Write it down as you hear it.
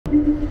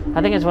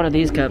I think it's one of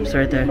these cups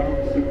right there.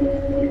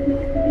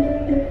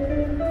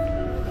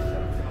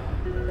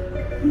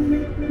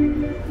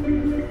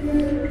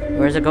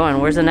 Where's it going?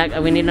 Where's the neck?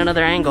 We need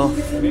another angle.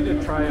 We need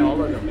to try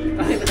all of them.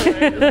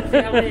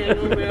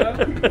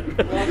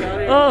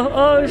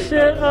 Oh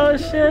shit, oh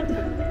shit.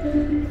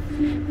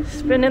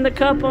 Spinning the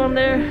cup on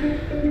there.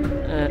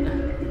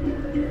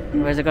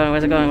 Where's it going?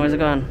 Where's it going? Where's it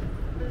going?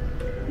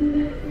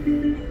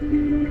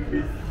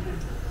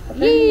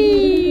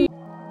 Yee!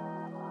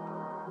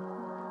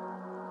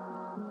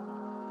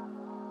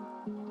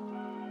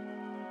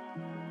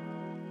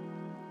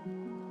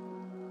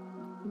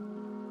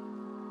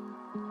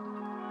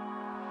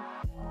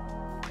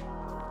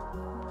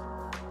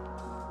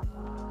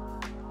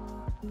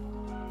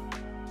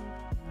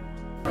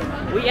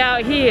 We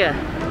out here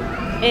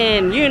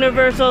in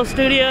Universal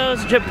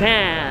Studios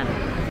Japan.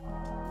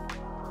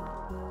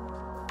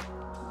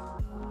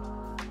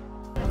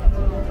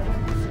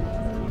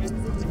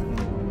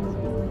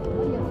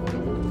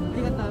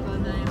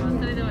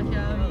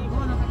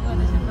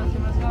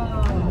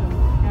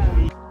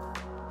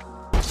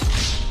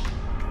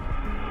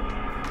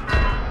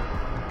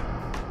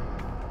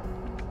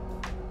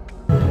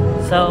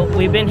 So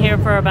we've been here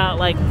for about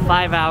like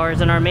 5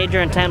 hours, and our major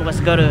intent was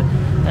to go to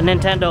a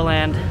Nintendo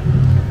Land,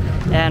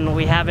 and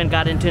we haven't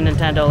got into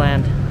Nintendo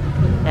Land,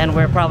 and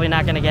we're probably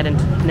not going to get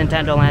into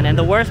Nintendo Land. And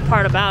the worst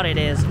part about it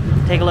is,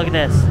 take a look at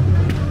this.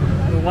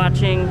 We're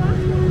watching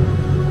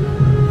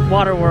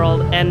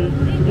Waterworld, and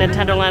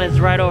Nintendo Land is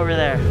right over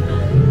there.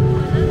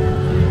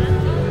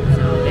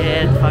 So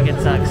it fucking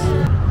sucks.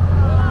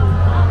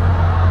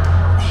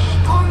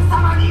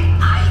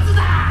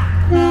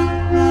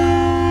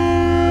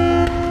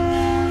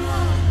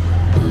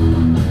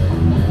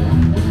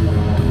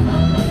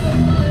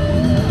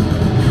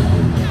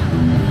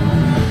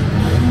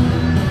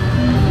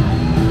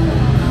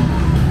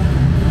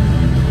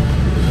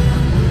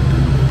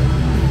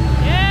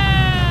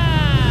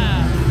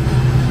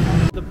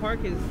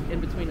 Is in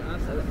between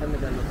us and the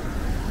Gundam.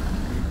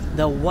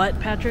 The what,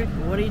 Patrick?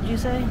 What did you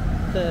say?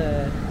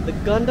 The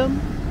Gundam?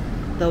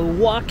 The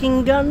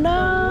walking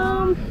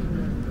Gundam?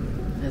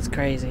 It's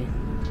crazy.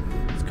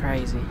 It's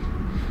crazy.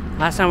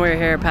 Last time we were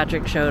here,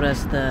 Patrick showed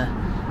us the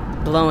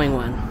glowing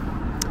one.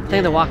 I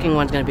think the walking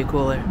one's gonna be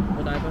cooler.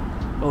 Odaiba?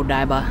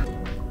 Odaiba.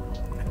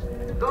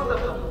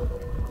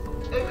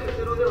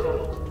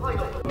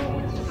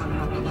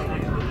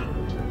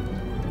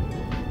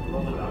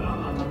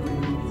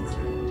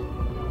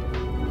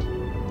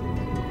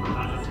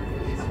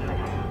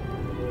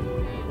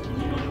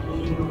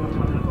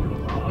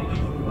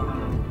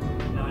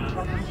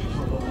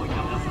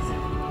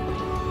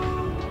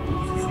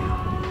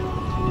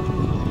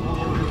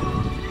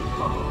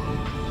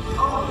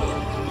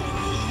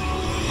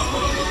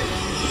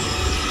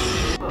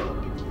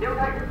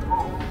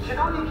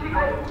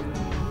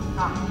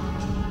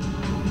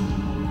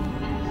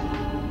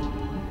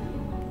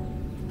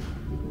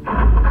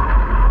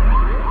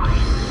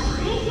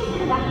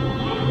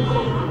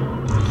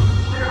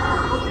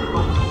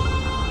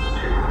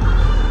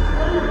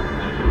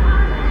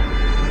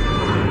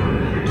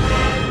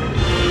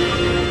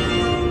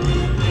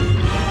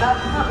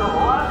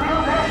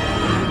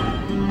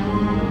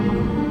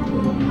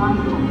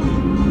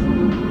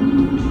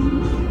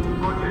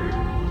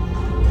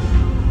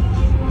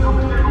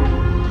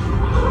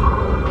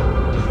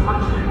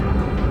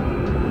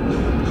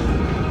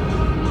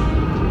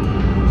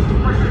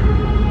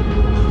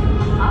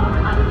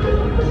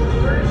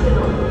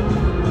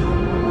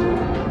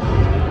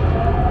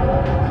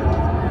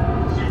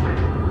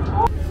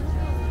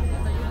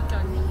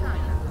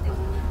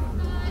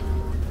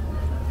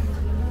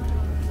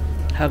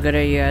 How good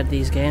are you at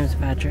these games,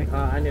 Patrick?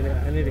 I need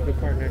a good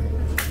partner.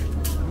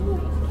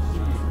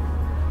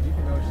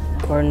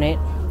 Coordinate?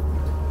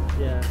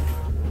 Yeah.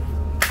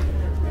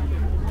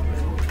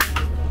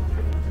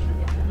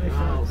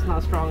 Oh, it's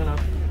not strong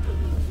enough.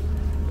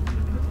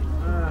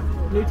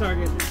 New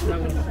target. That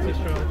one's too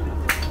strong.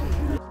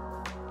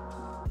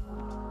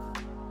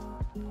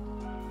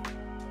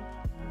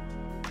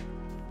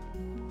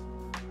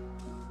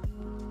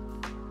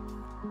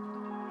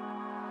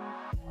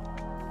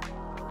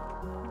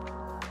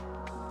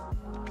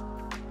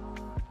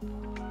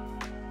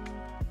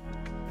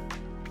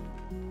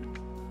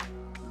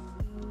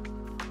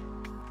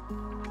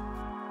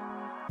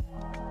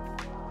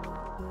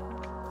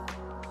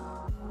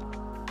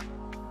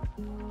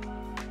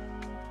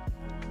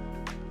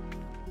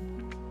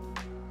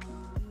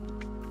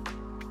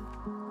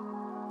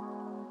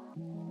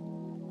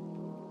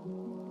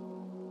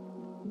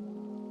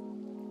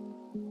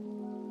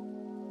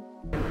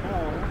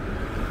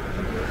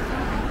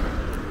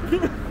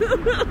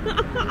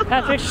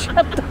 Patrick,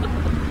 shut the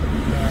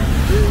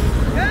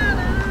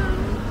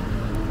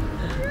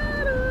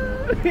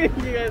You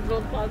guys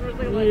both pause for a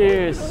second like,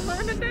 Yes. we'll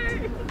learn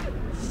today.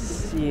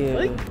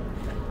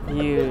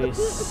 You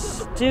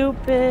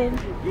stupid.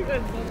 You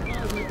guys both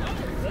pause like, oh,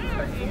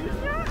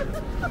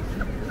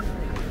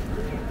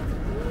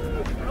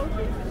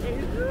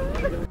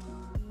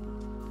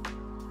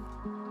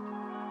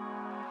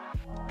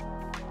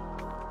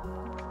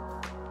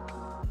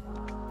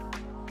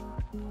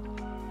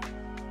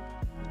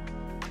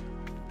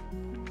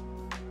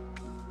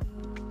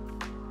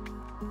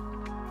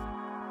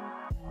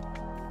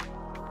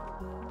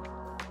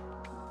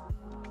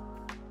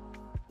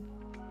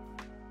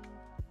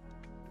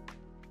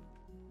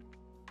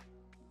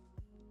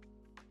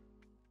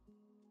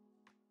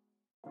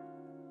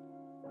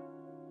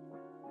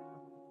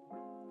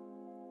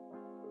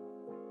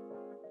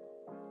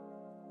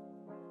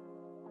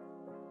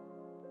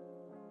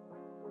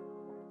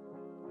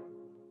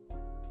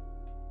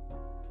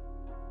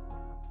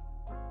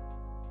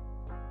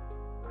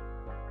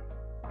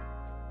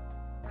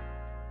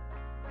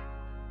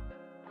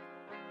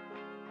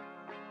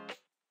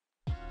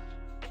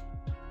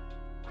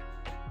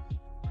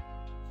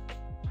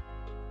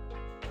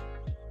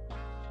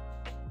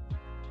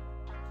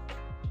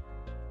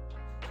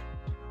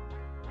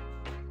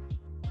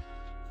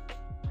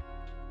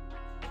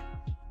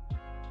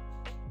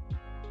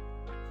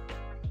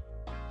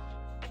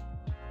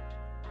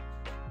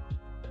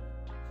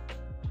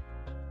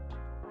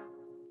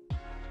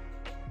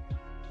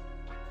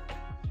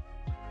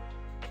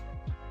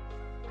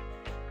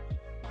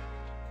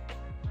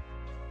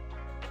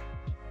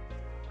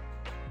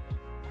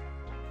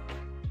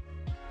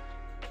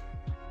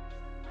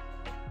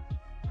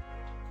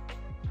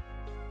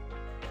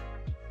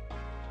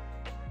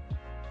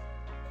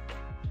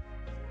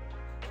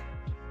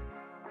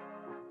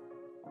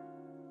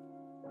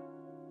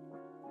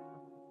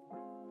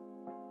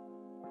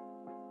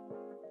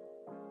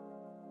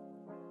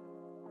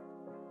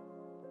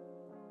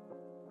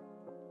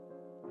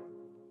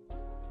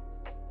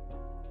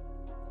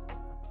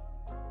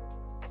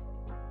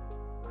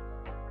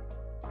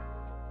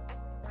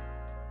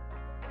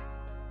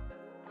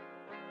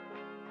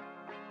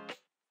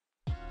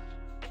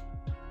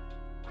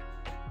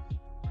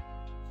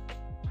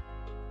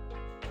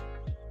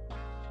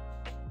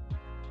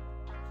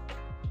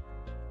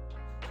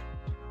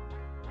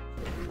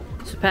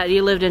 So Pat,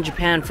 you lived in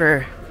Japan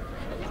for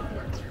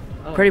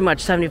pretty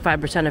much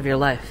 75% of your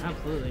life.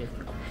 Absolutely.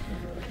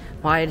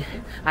 Why?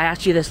 I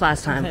asked you this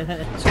last time.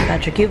 So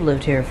Patrick, you've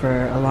lived here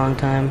for a long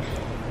time.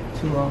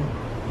 Too long.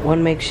 What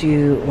makes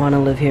you want to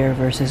live here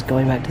versus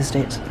going back to the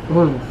States?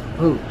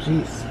 Oh,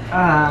 jeez.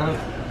 I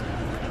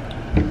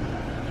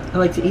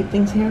like to eat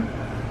things here.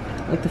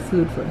 Like the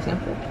food, for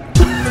example.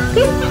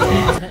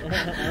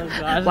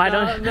 Why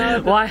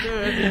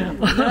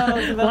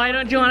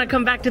don't you want to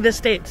come back to the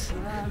States?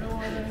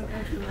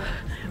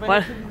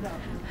 What?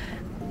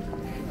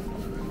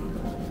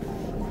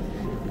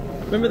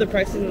 Remember the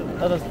prices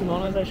of those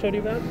kimonos I showed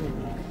you about?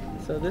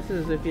 So this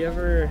is if you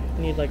ever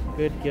need like a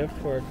good gift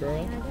for a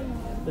girl.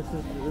 This is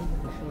the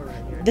store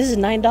right here. This is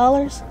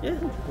 $9? Yeah,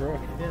 bro.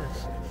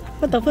 Yes.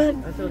 What the fuck?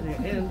 I told you.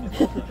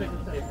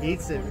 And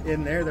Eats it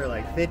in there, they're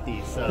like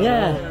 50, so.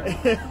 Yeah.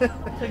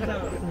 check it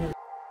out.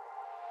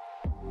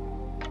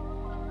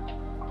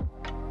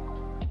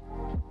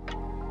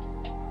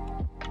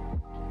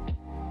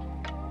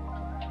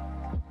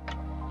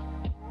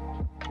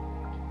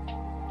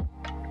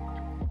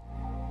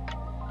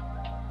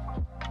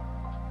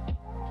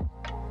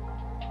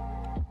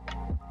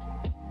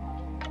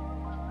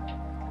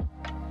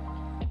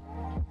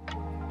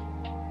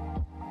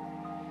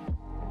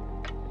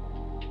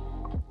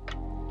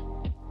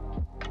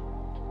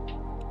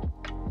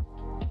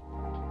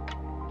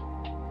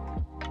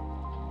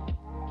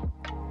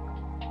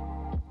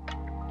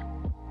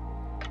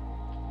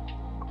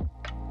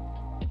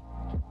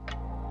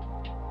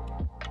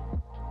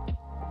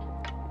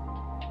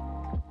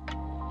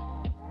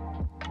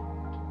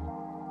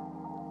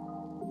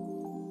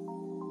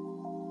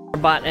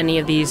 Bought any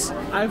of these?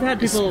 I've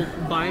had people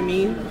buy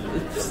me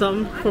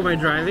some for my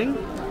driving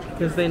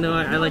because they know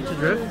I like to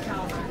drift.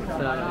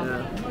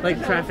 So,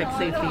 like traffic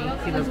safety.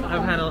 You know,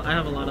 I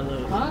have a lot of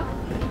those.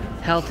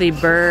 Healthy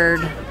bird,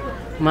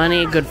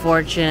 money, good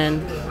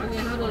fortune.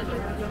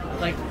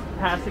 Like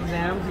past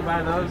exams, you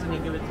buy those and you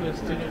give it to a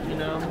student. You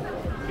know,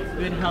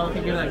 good health.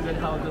 You give that good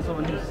health to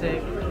someone who's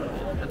sick,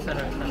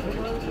 etc.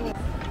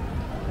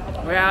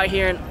 We're out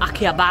here in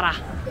Akihabara.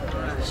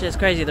 Shit's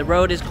crazy. The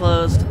road is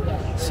closed,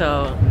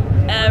 so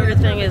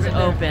everything is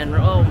open.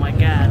 Oh my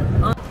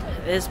god,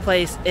 this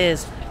place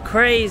is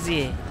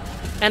crazy.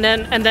 And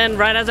then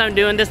right as I'm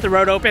doing this, the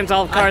road opens.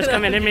 All the cars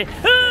come in at me.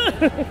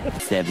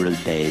 Several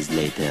days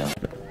later.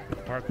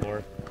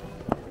 Parkour.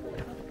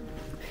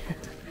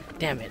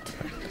 Damn it!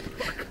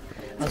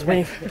 I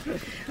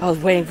was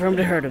waiting for him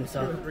to hurt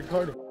himself.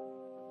 Recording.